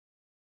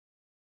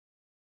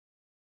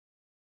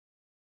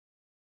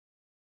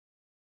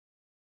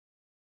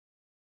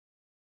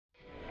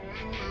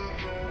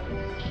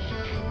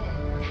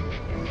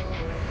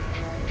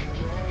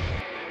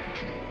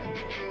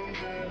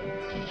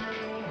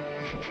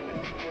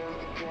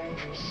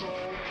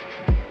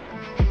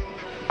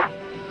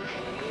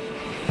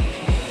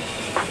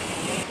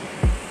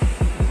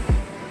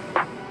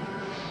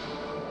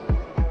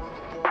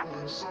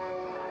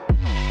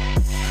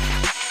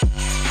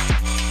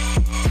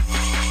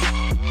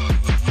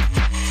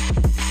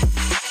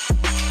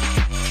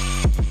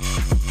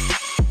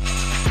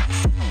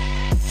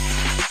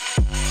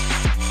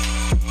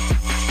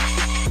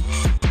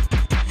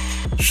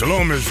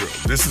Shalom, Israel.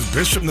 This is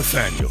Bishop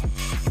Nathaniel.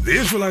 The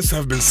Israelites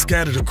have been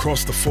scattered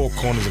across the four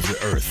corners of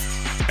the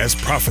earth, as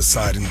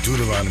prophesied in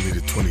Deuteronomy, the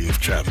 20th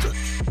chapter.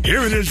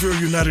 Here in Israel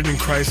United in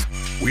Christ,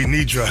 we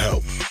need your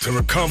help to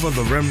recover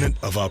the remnant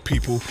of our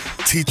people,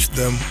 teach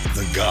them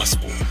the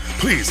gospel.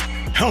 Please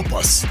help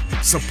us,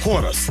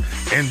 support us,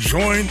 and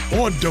join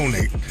or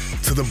donate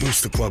to the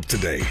Booster Club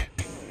today.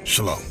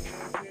 Shalom.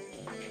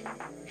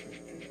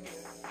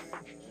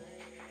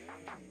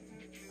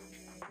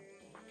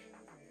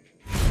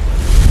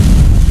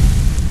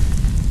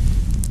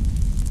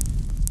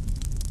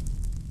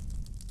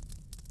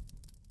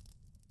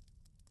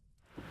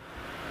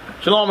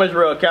 Shalom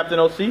Israel, Captain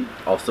OC.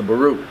 Officer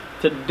Baruch.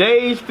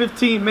 Today's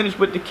 15 minutes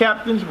with the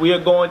captains, we are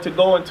going to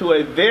go into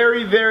a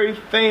very, very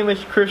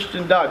famous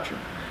Christian doctrine.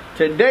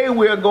 Today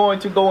we are going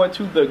to go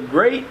into the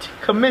Great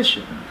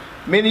Commission.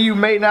 Many of you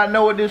may not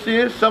know what this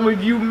is. Some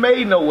of you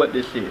may know what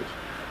this is.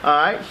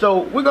 Alright,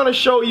 so we're going to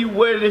show you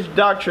where this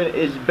doctrine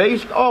is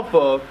based off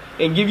of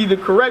and give you the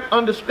correct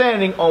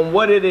understanding on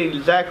what it is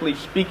exactly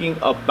speaking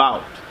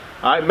about.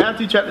 Alright,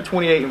 Matthew chapter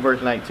 28 and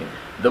verse 19.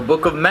 The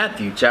book of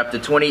Matthew, chapter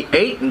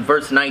 28 and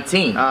verse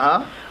 19.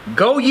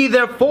 Go ye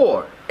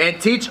therefore and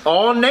teach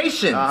all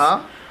nations,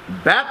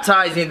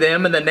 baptizing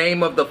them in the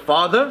name of the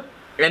Father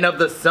and of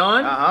the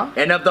Son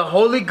and of the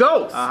Holy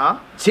Ghost,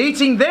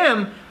 teaching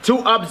them to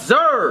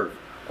observe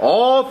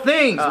all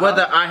things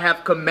whether I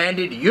have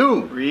commanded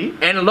you. Read.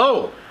 And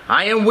lo,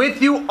 I am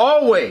with you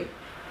always,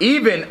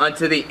 even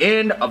unto the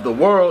end of the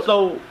world.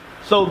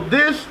 So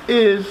this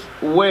is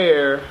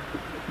where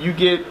you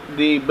get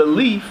the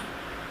belief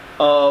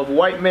of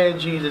white man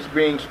Jesus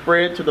being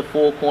spread to the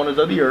four corners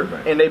of the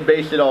earth, and they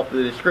base it off of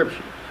the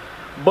scripture.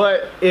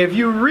 But if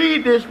you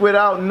read this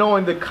without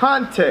knowing the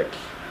context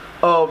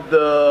of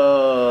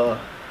the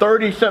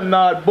 30-something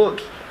odd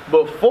books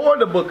before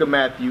the book of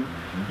Matthew,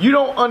 you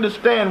don't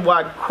understand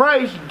why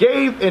Christ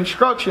gave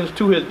instructions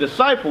to his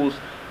disciples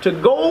to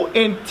go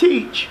and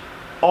teach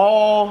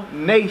all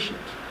nations.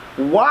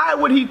 Why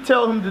would he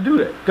tell them to do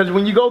that? Because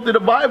when you go through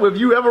the Bible, if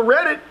you ever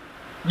read it,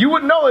 you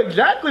would know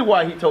exactly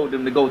why he told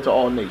them to go to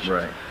all nations.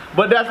 Right.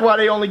 But that's why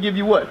they only give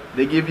you what?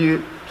 They give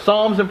you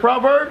Psalms and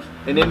Proverbs,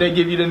 and then they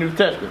give you the New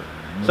Testament.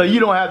 So you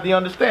don't have the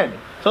understanding.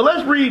 So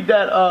let's read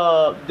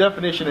that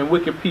definition in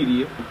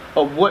Wikipedia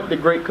of what the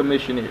Great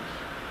Commission is.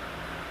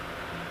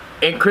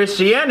 In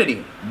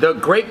Christianity, the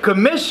Great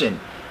Commission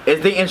is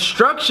the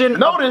instruction.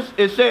 Notice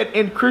it said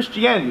in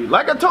Christianity.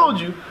 Like I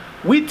told you,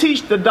 we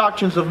teach the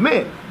doctrines of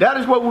men. That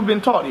is what we've been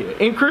taught here.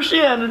 In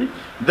Christianity,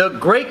 the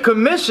Great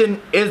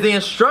Commission is the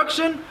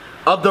instruction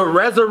of the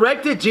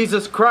resurrected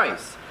Jesus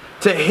Christ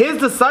to his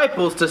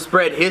disciples to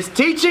spread his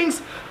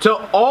teachings to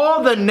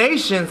all the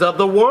nations of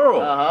the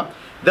world.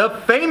 The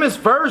famous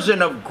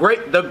version of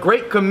the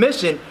Great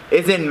Commission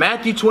is in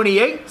Matthew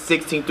 28,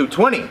 16 through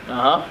 20.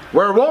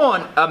 Where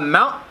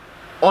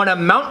on a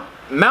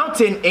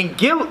mountain in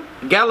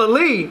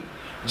Galilee,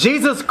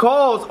 Jesus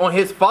calls on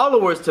his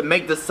followers to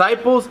make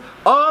disciples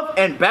of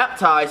and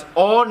baptize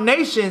all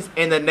nations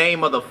in the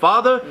name of the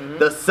Father,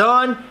 the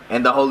Son,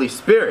 and the Holy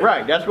Spirit.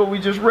 Right, that's what we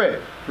just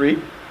read.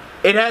 Read.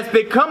 It has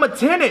become a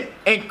tenet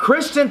in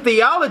Christian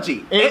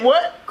theology. In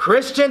what?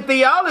 Christian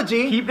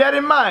theology. Keep that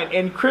in mind.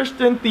 In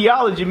Christian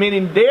theology,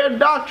 meaning their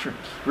doctrines.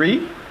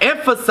 Read.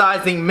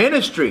 Emphasizing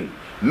ministry,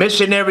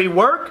 missionary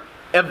work,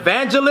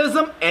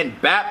 evangelism, and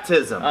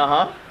baptism.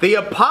 The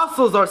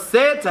apostles are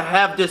said to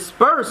have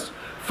dispersed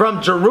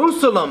from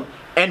Jerusalem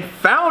and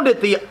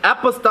founded the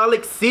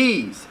apostolic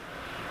sees.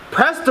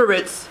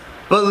 Presbyterians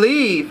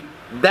believe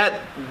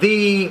that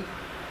the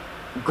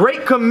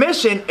Great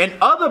Commission and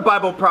other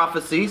Bible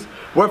prophecies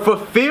were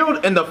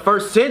fulfilled in the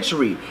first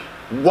century,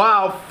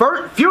 while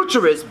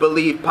futurists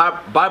believe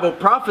Bible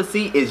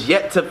prophecy is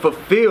yet to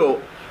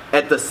fulfill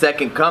at the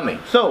second coming.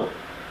 So,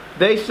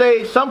 they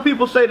say, some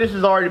people say this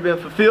has already been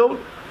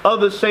fulfilled,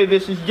 others say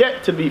this is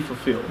yet to be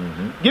fulfilled.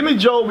 Give me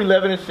Job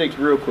 11 and 6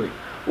 real quick.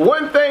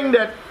 One thing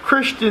that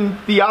Christian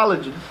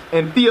theologians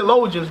and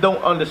theologians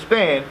don't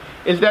understand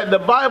is that the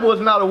Bible is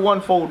not a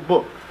one-fold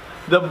book.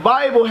 The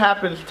Bible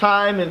happens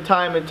time and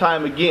time and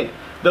time again.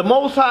 The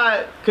Most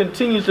High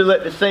continues to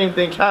let the same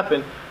things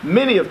happen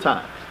many of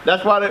times.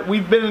 That's why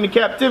we've been in the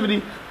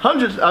captivity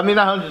not hundreds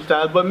of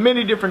times, but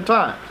many different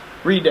times.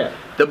 Read that.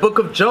 The book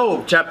of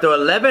Job, chapter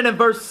 11 and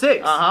verse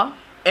 6.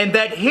 And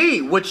that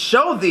he would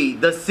show thee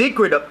the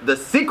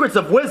secrets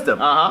of wisdom.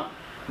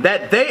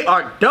 That they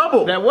are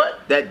double. That what?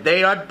 That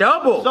they are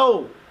double.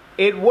 So,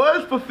 it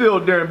was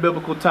fulfilled during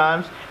biblical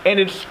times, and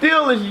it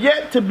still is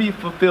yet to be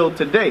fulfilled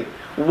today.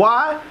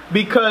 Why?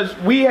 Because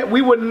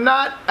we were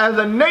not as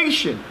a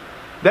nation.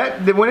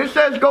 That when it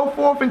says go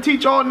forth and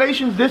teach all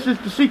nations, this is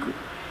the secret.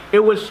 It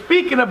was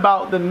speaking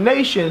about the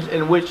nations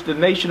in which the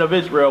nation of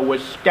Israel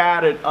was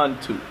scattered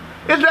unto.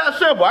 It's that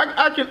simple.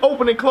 I can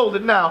open and close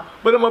it now,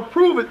 but I'm going to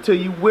prove it to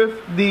you with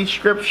the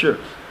scriptures.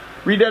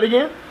 Read that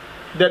again.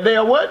 That they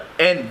are what?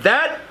 And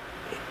that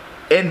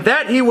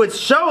he would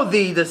show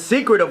thee the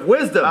secret of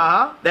wisdom,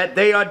 that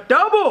they are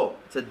double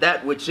to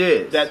that which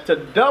is. That to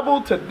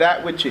double to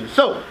that which is.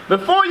 So,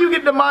 before you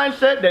get the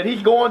mindset that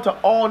he's going to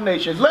all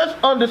nations, let's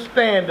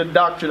understand the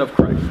doctrine of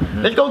Christ.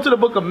 Let's go to the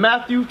book of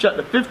Matthew,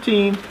 chapter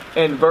 15,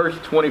 and verse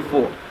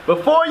 24.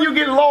 Before you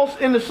get lost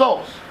in the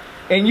sauce,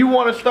 and you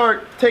want to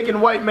start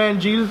taking white man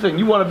Jesus, and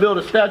you want to build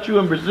a statue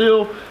in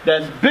Brazil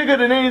that's bigger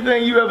than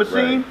anything you ever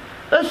seen,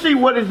 let's see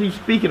what is he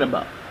speaking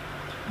about.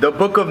 The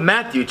book of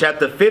Matthew,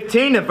 chapter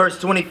 15, and verse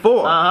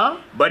 24.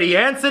 But he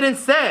answered and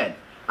said,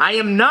 I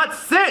am not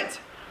sent,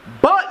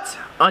 but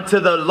unto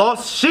the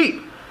lost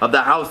sheep of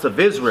the house of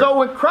Israel. So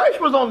when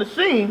Christ was on the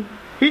scene,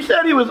 he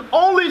said he was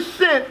only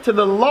sent to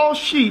the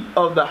lost sheep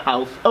of the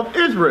house of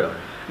Israel.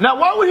 Now,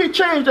 why would he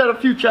change that a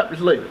few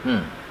chapters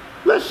later?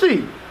 Let's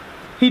see.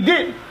 He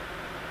didn't.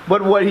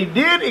 But what he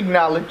did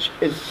acknowledge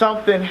is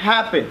something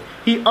happened.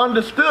 He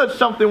understood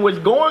something was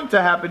going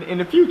to happen in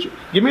the future.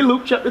 Give me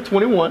Luke chapter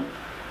 21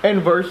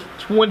 and verse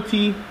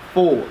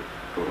 24.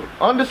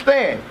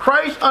 Understand,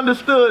 Christ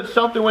understood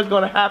something was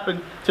going to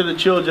happen to the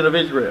children of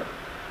Israel.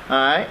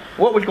 Alright,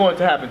 what was going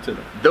to happen to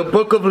them? The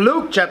book of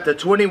Luke chapter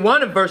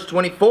 21 and verse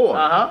 24.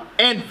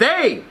 And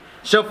they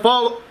shall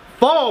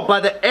fall by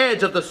the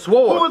edge of the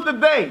sword. Who was the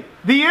they?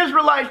 The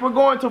Israelites were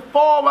going to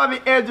fall by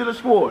the edge of the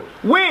sword.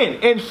 When?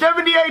 In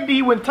 70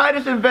 AD, when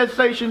Titus and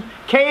Vespasian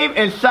came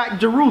and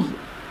sacked Jerusalem.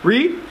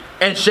 Read.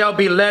 And shall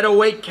be led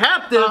away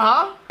captive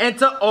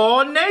into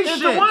all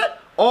nations. Into what?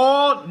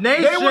 All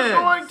nations. They were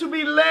going to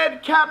be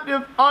led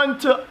captive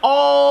unto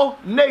all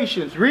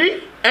nations.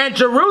 Read. And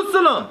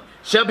Jerusalem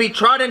shall be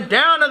trodden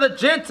down of the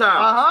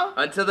Gentiles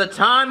until the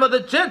time of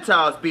the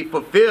Gentiles be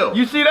fulfilled.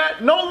 You see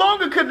that? No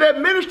longer could that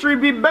ministry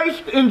be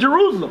based in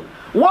Jerusalem.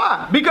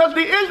 Why? Because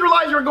the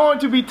Israelites are going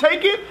to be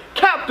taken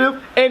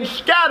captive and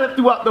scattered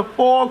throughout the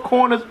four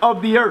corners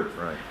of the earth.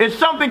 It's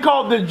something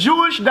called the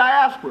Jewish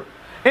diaspora.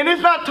 And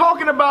it's not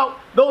talking about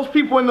those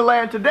people in the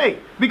land today.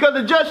 Because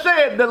it just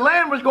said the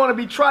land was going to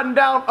be trodden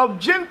down of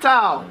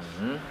Gentiles.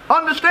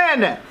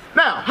 Understand that.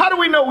 Now, how do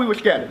we know we were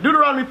scattered?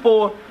 Deuteronomy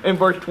 4 and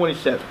verse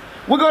 27.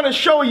 We're going to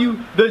show you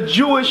the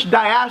Jewish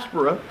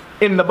diaspora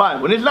in the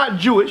Bible. And it's not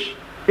Jewish,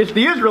 it's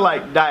the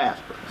Israelite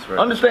diaspora.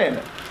 Understand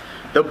that.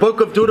 The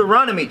book of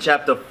Deuteronomy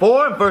chapter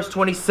 4 and verse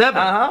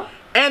 27.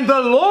 And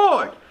the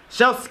Lord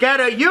shall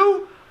scatter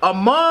you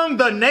among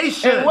the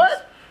nations. And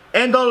what?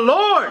 And the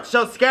Lord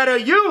shall scatter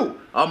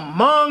you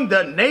among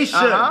the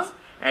nations.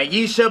 And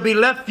ye shall be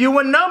left few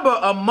in number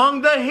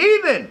among the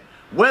heathen,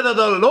 whither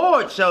the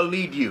Lord shall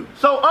lead you.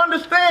 So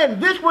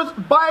understand, this was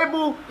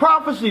Bible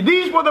prophecy.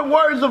 These were the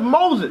words of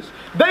Moses.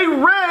 They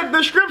read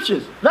the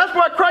scriptures. That's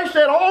why Christ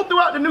said all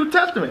throughout the New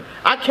Testament,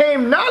 I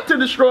came not to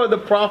destroy the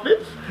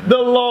prophets, the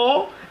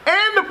law,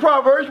 and the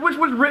Proverbs, which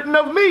was written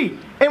of me,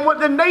 and what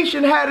the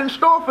nation had in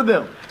store for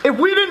them. If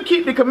we didn't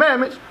keep the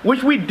commandments,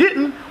 which we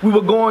didn't, we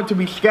were going to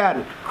be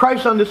scattered.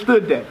 Christ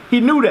understood that. He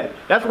knew that.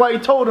 That's why he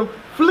told them,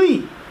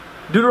 flee.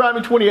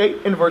 Deuteronomy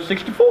 28 and verse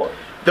 64.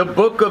 The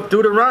book of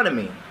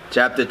Deuteronomy,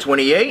 chapter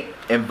 28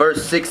 and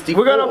verse 64.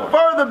 We're going to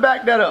further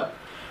back that up.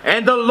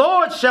 And the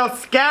Lord shall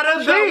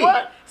scatter thee.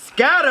 What?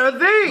 Scatter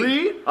thee.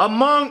 Read.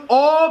 Among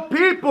all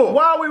people.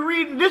 While we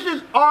read, this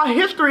is our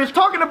history. It's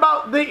talking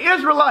about the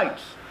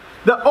Israelites.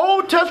 The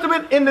Old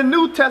Testament and the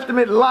New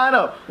Testament line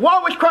up. Why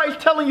was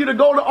Christ telling you to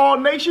go to all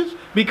nations?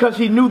 Because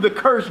he knew the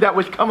curse that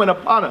was coming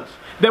upon us.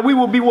 That we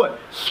will be what?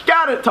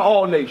 Scattered to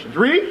all nations.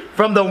 Read.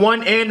 From the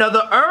one end of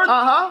the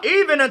earth,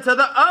 even unto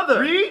the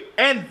other. Read.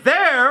 And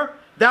there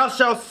thou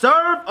shalt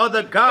serve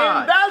other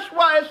gods. And that's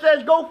why it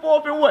says go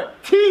forth and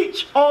what?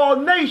 Teach all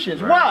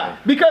nations. Why?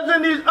 Because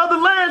in these other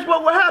lands,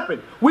 what would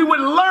happen? We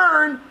would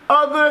learn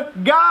other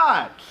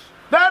gods.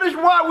 That is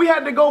why we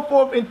had to go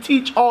forth and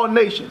teach all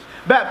nations.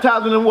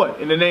 Baptizing in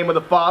what? In the name of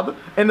the Father,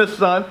 and the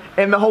Son,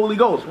 and the Holy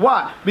Ghost.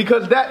 Why?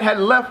 Because that had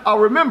left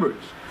our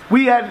remembrance.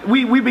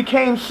 We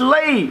became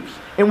slaves,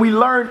 and we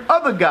learned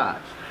other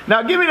gods.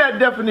 Now give me that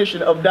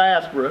definition of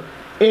diaspora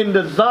in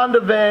the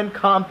Zondervan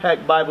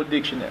Compact Bible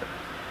Dictionary.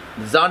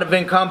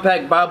 Zondervan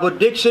Compact Bible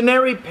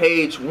Dictionary,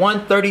 page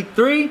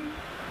 133,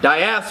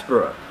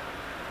 diaspora.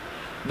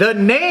 The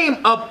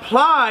name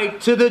applied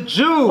to the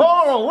Jews. Hold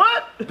on,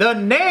 what? The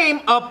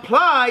name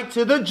applied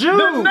to the Jews.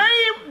 The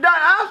name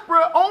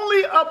diaspora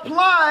only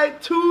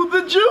applied to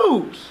the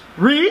Jews.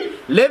 Read.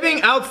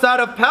 Living outside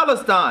of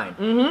Palestine.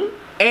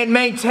 And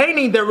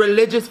maintaining their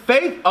religious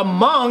faith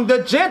among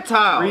the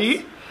Gentiles.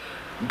 Read.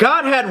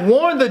 God had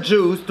warned the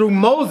Jews through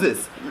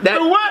Moses.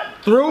 Through what?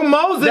 Through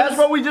Moses. That's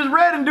what we just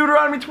read in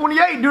Deuteronomy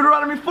 28,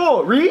 Deuteronomy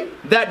 4. Read.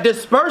 That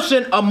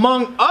dispersion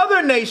among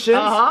other nations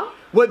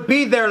would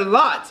be their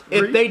lot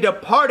if they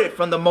departed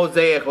from the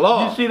Mosaic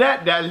law. You see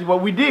that? That is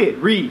what we did.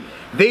 Read.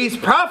 These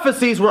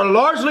prophecies were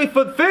largely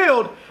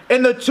fulfilled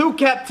in the two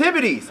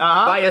captivities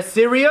by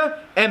Assyria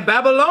and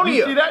Babylonia.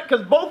 You see that?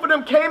 Because both of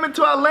them came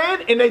into our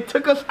land and they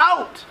took us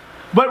out.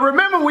 But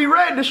remember, we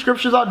read the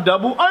scriptures are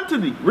double unto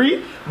thee.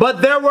 Read.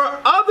 But there were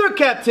other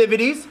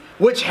captivities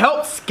which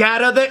helped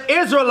scatter the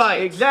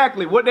Israelites.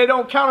 Exactly. What they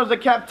don't count as a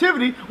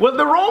captivity was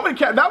the Roman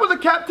captivity. That was a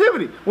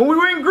captivity. When we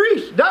were in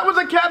Greece, that was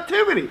a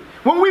captivity.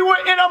 When we were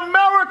in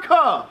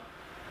America,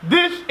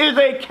 this is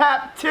a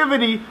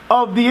captivity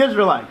of the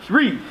Israelites.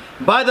 Read.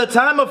 By the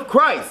time of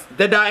Christ,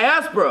 the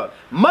diaspora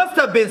must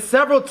have been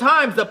several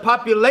times the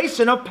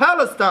population of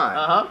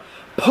Palestine.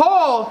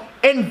 Paul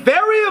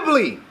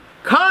invariably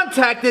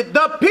contacted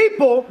the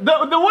people. The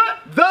what?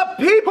 The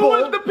people.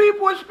 Who is the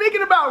people we're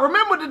speaking about?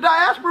 Remember, the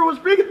diaspora was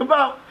speaking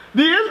about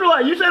the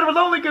Israelites. You said it was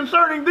only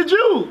concerning the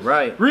Jews.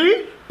 Right.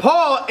 Read.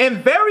 Paul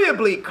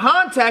invariably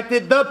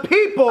contacted the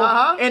people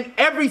in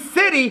every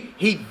city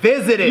he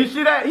visited. You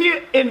see that? He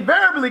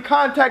invariably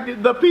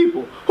contacted the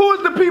people. Who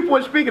is the people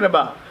we're speaking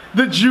about?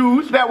 The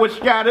Jews that were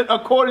scattered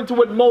according to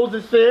what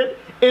Moses said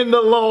in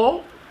the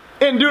law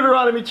in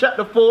Deuteronomy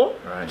chapter 4.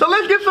 Right. So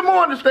let's get some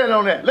more understanding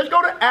on that. Let's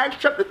go to Acts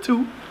chapter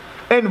 2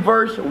 and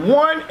verse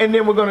 1, and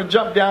then we're going to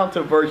jump down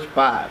to verse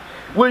 5.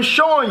 We're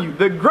showing you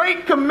the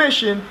Great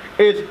Commission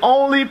is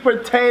only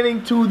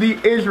pertaining to the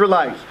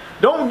Israelites.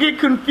 Don't get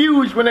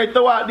confused when they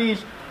throw out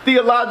these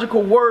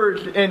theological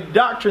words and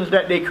doctrines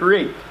that they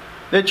create.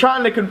 They're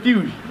trying to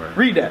confuse you. Right.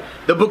 Read that.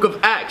 The book of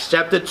Acts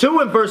chapter 2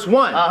 and verse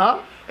 1.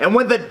 And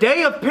when the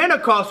day of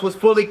Pentecost was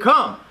fully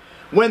come,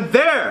 when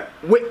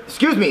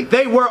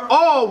they were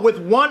all with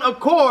one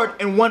accord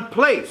in one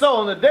place. So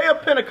on the day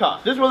of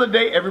Pentecost, this was the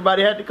day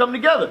everybody had to come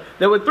together.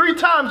 There were 3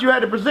 times you had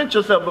to present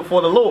yourself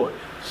before the Lord.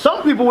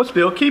 Some people were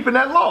still keeping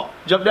that law.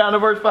 Jump down to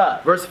verse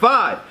 5. Verse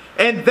 5.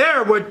 And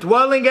there were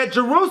dwelling at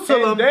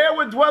Jerusalem. And there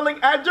were dwelling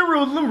at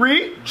Jerusalem.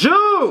 Read.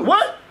 Jews.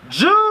 What?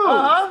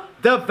 Jews.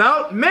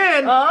 Devout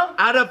men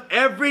out of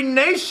every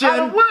nation.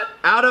 Out of what?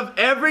 Out of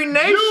every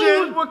nation.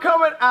 Jews were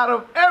coming out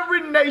of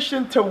every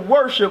nation to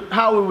worship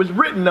how it was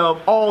written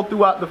of all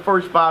throughout the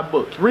first 5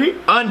 books. Read.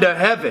 Under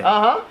heaven.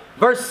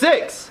 Verse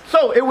 6.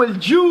 So it was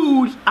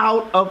Jews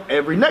out of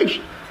every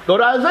nation. Go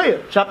to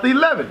Isaiah chapter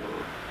 11.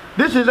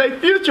 This is a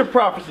future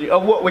prophecy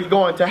of what was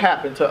going to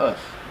happen to us.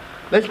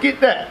 Let's get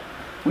that.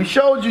 We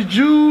showed you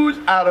Jews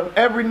out of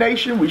every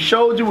nation. We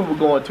showed you we were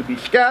going to be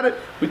scattered.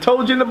 We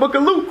told you in the book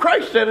of Luke,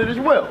 Christ said it as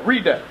well.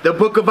 Read that. The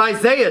book of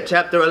Isaiah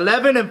chapter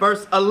 11 and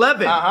verse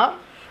 11.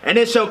 And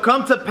it shall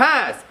come to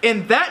pass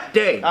in that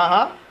day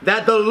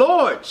that the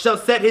Lord shall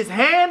set his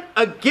hand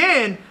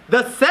again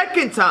the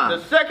second time.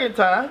 The second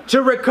time.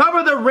 To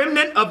recover the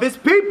remnant of his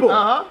people.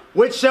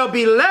 Which shall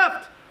be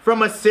left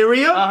from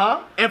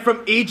Assyria, and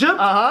from Egypt,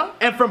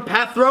 and from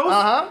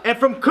Pathros, and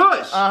from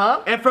Cush,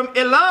 and from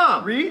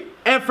Elam, Read.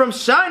 and from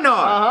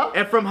Shinar,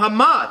 and from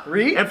Hamath,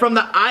 Read. and from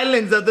the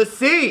islands of the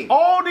sea.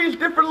 All these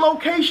different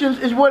locations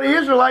is where the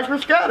Israelites were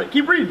scattered.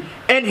 Keep reading.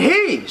 And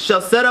he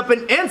shall set up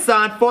an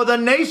ensign for the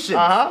nations,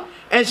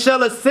 and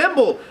shall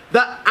assemble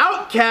the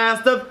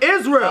outcast of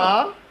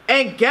Israel,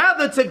 and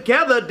gather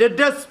together the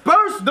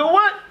dispersed. The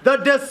what? The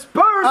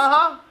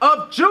dispersed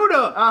of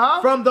Judah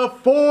from the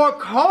 4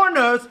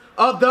 corners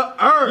of the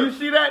earth. You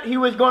see that? He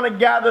was going to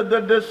gather the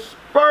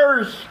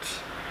dispersed.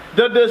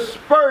 The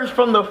dispersed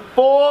from the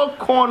 4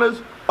 corners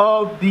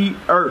of the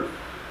earth.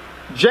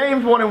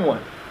 James 1 and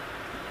 1.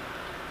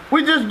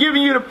 We're just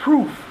giving you the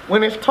proof.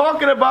 When it's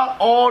talking about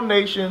all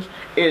nations,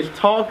 it's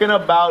talking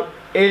about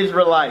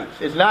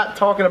Israelites. It's not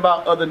talking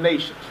about other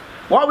nations.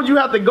 Why would you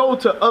have to go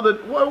to other...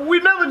 Well,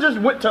 we never just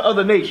went to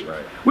other nations.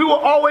 Right. We were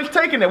always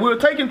taken there. We were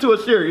taken to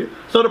Assyria,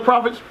 so the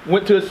prophets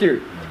went to Assyria.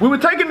 We were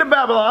taken to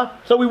Babylon,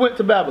 so we went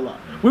to Babylon.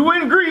 We were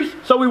in Greece,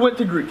 so we went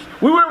to Greece.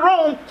 We were in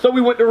Rome, so we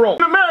went to Rome.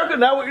 In America,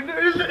 now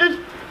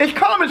it's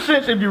common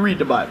sense if you read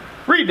the Bible.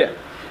 Read that.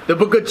 The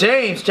book of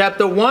James,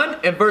 chapter 1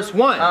 and verse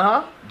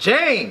 1.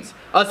 James,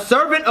 a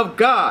servant of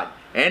God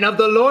and of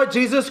the Lord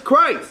Jesus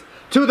Christ,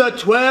 to the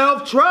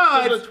 12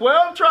 tribes, To the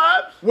 12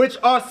 tribes, which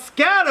are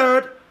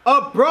scattered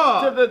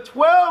abroad. to the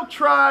 12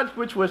 tribes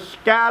which were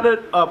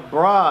scattered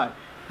abroad.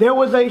 There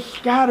was a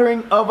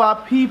scattering of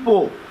our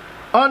people.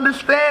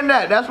 Understand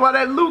that. That's why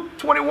that Luke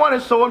 21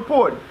 is so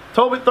important.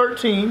 Tobit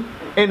 13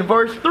 and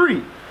verse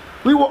 3.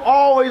 We were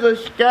always a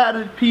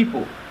scattered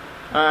people.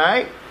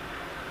 Alright?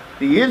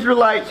 The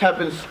Israelites have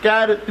been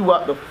scattered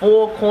throughout the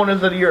 4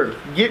 corners of the earth.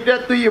 Get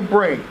that through your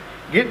brain.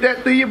 Get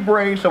that through your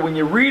brain, so when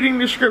you're reading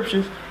the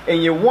scriptures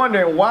and you're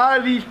wondering why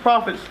are these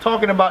prophets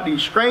talking about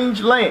these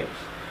strange lands?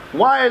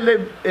 Why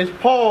is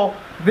Paul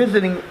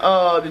visiting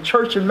the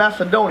church in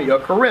Macedonia or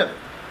Corinth?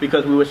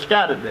 Because we were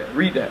scattered there.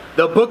 Read that.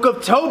 The book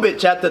of Tobit,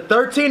 chapter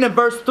 13 and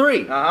verse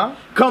 3.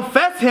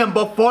 Confess him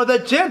before the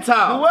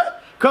Gentiles. Do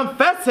what?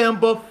 Confess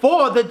him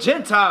before the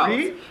Gentiles.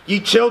 Read.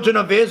 Ye children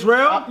of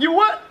Israel. You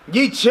what?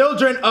 Ye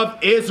children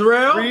of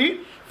Israel.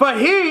 Read. For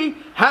he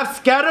hath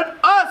scattered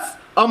us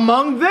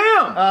among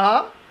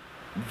them.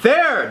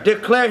 there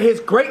declare his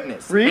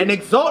greatness Read. and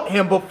exalt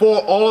him before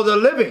all the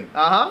living.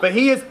 For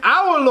he is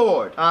our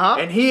Lord,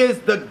 and he is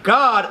the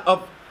God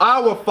of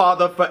our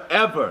Father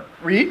forever.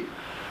 Read.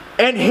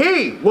 And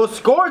he will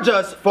scourge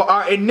us for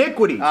our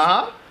iniquities,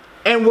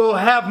 and will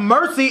have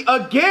mercy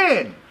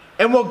again,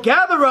 and will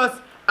gather us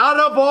out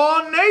of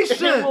all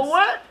nations. Well,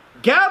 what?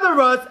 Gather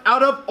us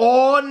out of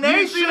all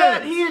nations. You see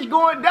that? He is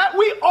going, that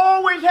we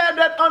always had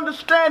that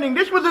understanding.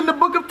 This was in the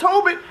book of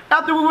Tobit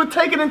after we were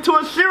taken into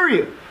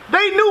Assyria.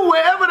 They knew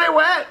wherever they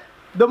were at,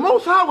 the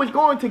Most High was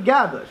going to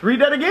gather us. Read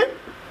that again.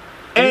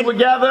 And he would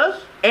gather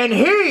us. And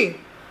he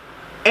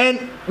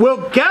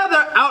will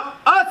gather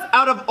us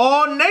out of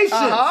all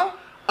nations,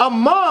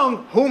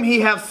 among whom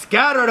he have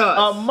scattered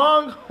us.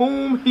 Among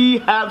whom he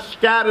have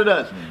scattered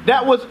us.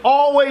 That was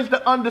always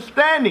the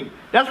understanding.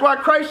 That's why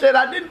Christ said,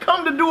 I didn't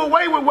come to do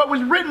away with what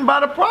was written by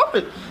the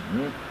prophets.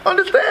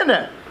 Understand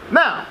that.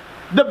 Now,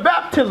 the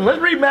baptism. Let's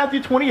read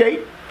Matthew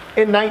 28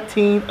 and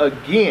 19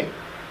 again.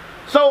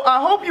 So I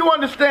hope you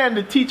understand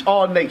to teach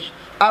all nations.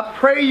 I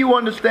pray you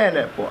understand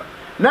that part.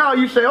 Now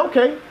you say,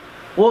 okay,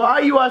 well,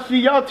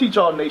 IUIC, y'all teach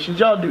all nations.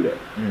 Y'all do that.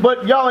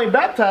 But y'all ain't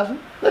baptizing.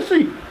 Let's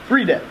see.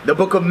 Read that. The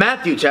book of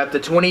Matthew, chapter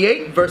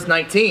 28, verse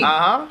 19.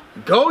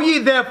 Go ye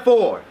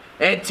therefore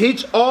and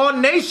teach all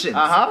nations,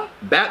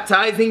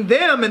 baptizing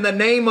them in the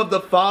name of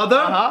the Father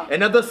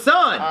and of the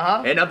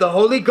Son and of the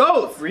Holy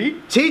Ghost,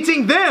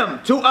 teaching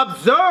them to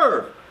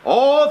observe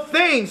all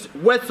things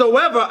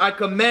whatsoever I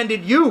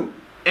commanded you.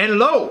 And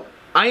lo,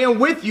 I am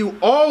with you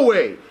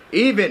always,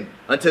 even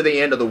unto the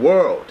end of the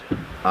world.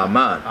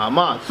 Amen.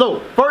 Amen. So,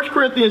 1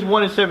 Corinthians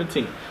 1 and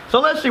 17. So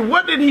let's see,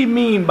 what did he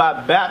mean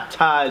by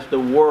baptize the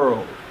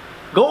world?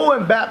 Go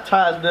and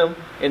baptize them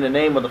in the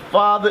name of the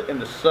Father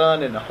and the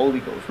Son and the Holy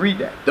Ghost. Read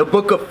that. The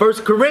book of 1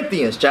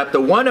 Corinthians, chapter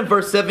 1 and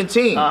verse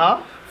 17.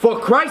 For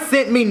Christ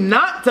sent me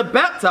not to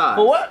baptize.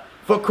 For what?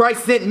 For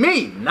Christ sent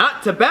me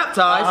not to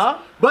baptize,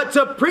 but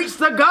to preach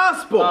the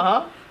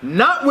gospel,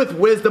 not with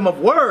wisdom of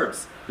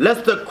words,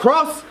 lest the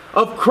cross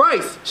of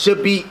Christ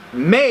should be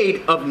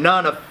made of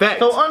none effect.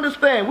 So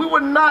understand, we were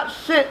not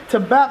sent to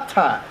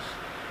baptize.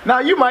 Now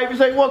you might be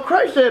saying, well,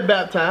 Christ said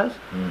baptize.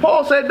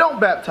 Paul said don't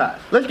baptize.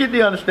 Let's get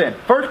the understanding.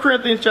 1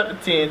 Corinthians chapter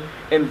 10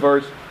 and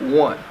verse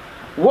 1.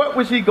 What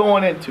was he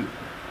going into?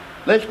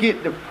 Let's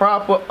get the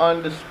proper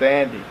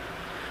understanding.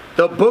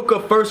 The book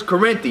of 1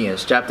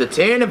 Corinthians chapter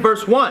 10 and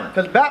verse 1.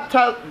 Because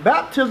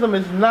baptism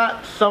is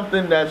not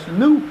something that's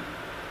new,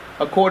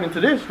 according to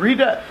this. Read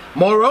that.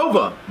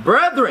 Moreover,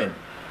 brethren,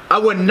 I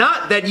would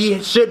not that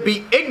ye should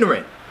be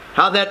ignorant,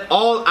 how that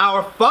all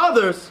our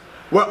fathers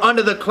were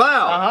under the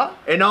cloud,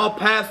 and all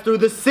passed through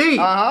the sea,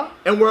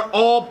 and were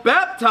all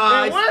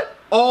baptized. And what?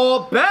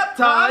 All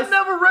baptized.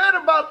 Now, I never read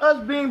about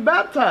us being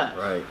baptized.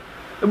 Right.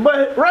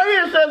 But right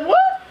here it says what?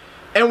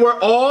 And were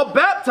all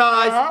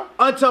baptized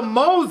unto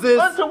Moses.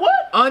 Unto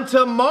what?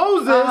 Unto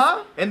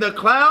Moses in the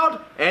cloud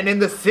and in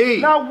the sea.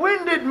 Now,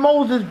 when did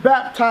Moses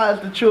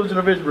baptize the children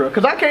of Israel?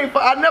 Because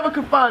I never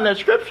could find that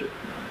scripture.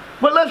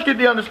 But let's get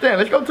the understanding.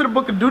 Let's go to the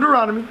book of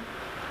Deuteronomy,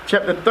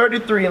 chapter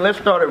 33, and let's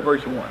start at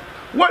verse 1.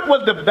 What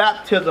was the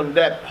baptism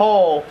that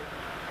Paul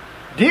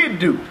did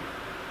do?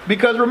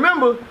 Because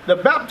remember, the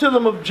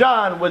baptism of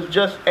John was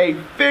just a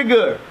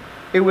figure.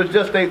 It was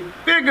just a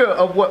figure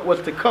of what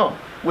was to come,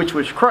 which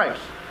was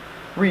Christ.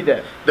 Read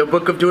that. The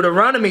book of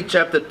Deuteronomy,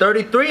 chapter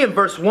 33 and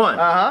verse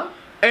 1.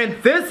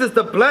 And this is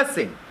the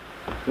blessing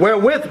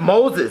wherewith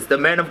Moses, the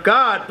man of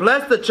God,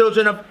 blessed the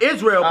children of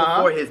Israel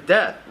before his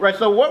death. Right,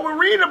 so what we're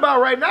reading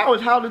about right now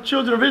is how the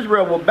children of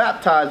Israel were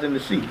baptized in the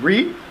sea.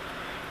 Read.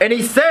 And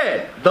he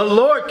said, the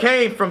Lord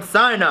came from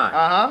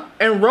Sinai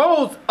and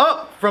rose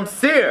up from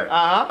Seir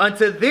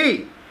unto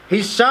thee.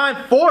 He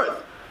shined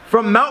forth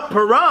from Mount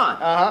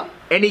Paran.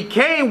 And he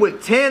came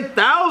with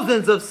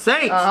 10,000s of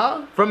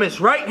saints from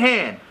his right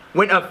hand,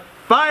 with a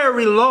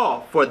fiery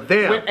law for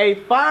them. With a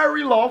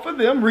fiery law for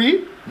them.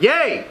 Read.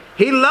 Yea,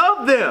 he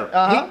loved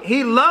them.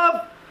 He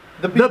loved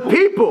the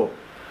people.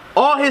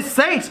 All his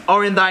saints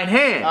are in thine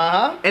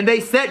hand. And they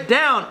sat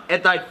down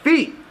at thy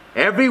feet.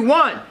 Every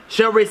one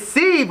shall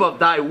receive of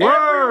thy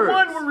words.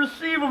 Everyone will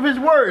receive of his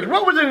words.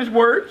 What was in his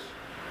words?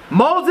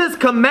 Moses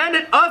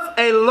commanded us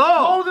a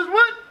law. Moses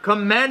what?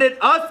 Commanded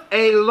us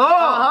a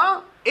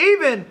law.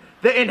 Even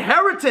the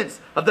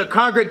inheritance of the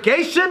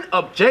congregation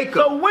of Jacob.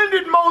 So when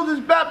did Moses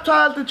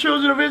baptize the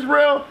children of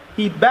Israel?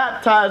 He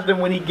baptized them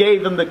when he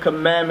gave them the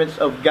commandments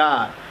of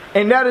God.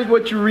 And that is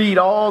what you read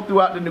all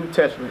throughout the New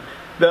Testament.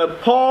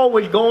 Paul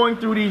was going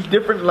through these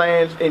different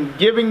lands and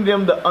giving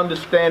them the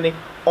understanding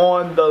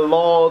on the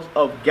laws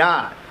of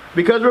God.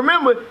 Because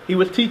remember, he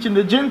was teaching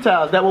the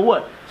Gentiles that were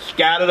what?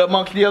 Scattered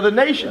amongst the other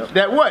nations.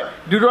 That what?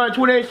 Deuteronomy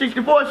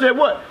 28:64 said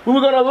what? We were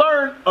going to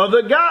learn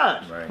other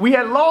gods. We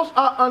had lost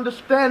our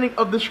understanding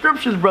of the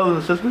scriptures, brothers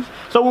and sisters.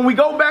 So when we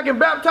go back and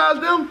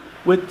baptize them,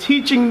 we're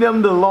teaching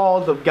them the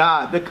laws of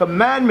God, the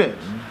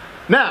commandments.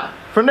 Now,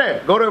 from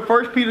there, go to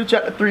 1 Peter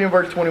chapter 3 and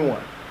verse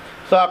 21.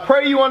 So I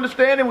pray you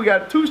understand it. We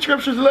got 2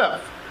 scriptures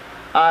left.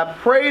 I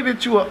pray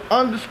that you are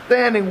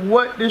understanding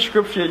what this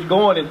scripture is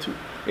going into.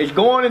 It's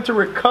going in to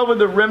recover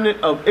the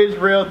remnant of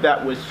Israel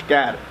that was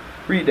scattered.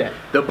 Read that.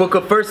 The book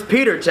of 1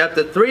 Peter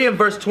chapter 3 and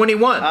verse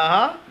 21.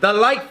 The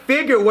like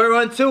figure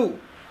whereunto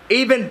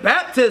even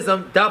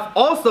baptism doth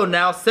also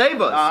now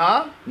save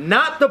us.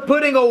 Not the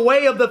putting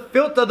away of the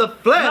filth of the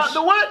flesh. Not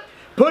the what?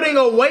 Putting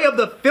away of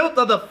the filth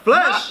of the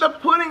flesh. Not the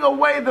putting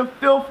away the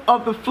filth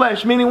of the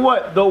flesh. Meaning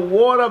what? The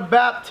water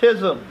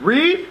baptism.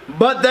 Read.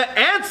 But the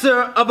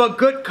answer of a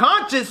good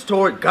conscience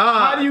toward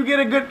God. How do you get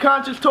a good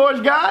conscience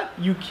towards God?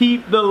 You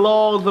keep the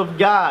laws of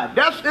God.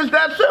 It's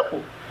that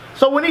simple.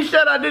 So when he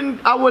said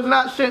I was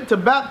not sent to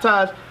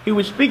baptize, he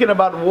was speaking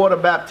about water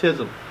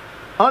baptism.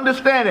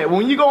 Understand it.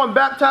 When you go and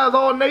baptize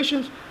all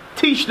nations,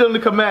 teach them the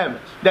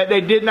commandments that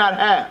they did not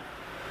have.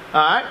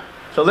 Alright?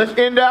 So let's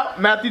end out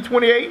Matthew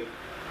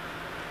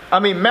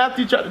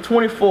chapter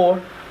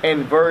 24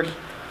 and verse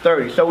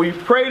 30. So we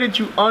pray that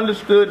you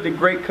understood the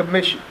Great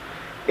Commission.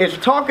 It's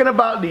talking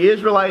about the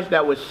Israelites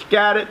that were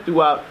scattered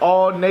throughout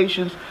all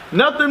nations.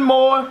 Nothing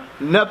more,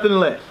 nothing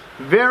less.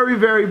 Very,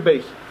 very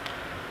basic.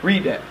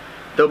 Read that.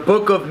 The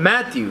book of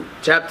Matthew,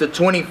 chapter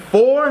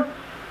 24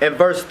 and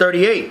verse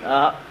 38.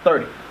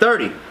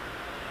 30.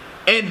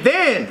 And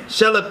then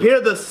shall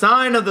appear the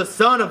sign of the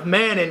Son of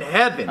Man in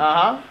heaven.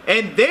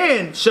 And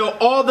then shall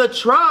all the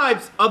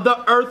tribes of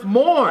the earth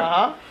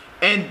mourn.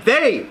 And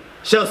they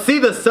shall see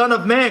the Son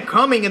of Man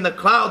coming in the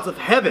clouds of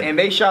heaven. And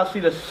they shall see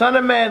the Son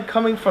of Man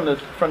coming from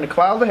the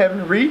clouds of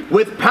heaven. Read.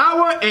 With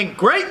power and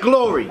great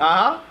glory.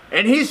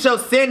 And he shall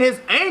send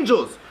his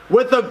angels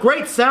with a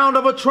great sound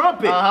of a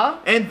trumpet.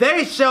 And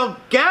they shall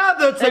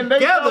gather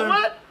together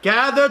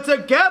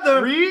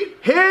Read.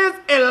 his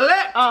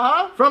elect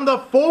from the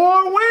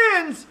four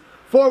winds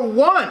for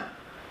one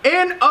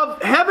end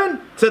of heaven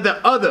to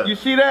the other. You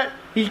see that?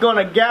 He's going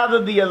to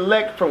gather the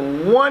elect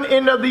from one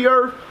end of the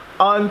earth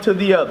unto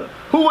the other.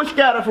 Who was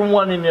scattered from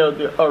one end of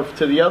the earth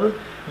to the other?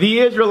 The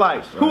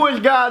Israelites. Right. Who is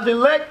God's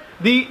elect?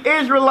 The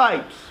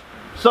Israelites.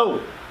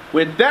 So,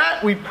 with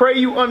that, we pray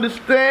you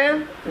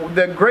understand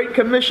the Great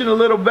Commission a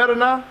little better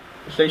now.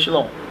 Say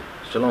shalom.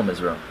 Shalom,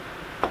 Israel.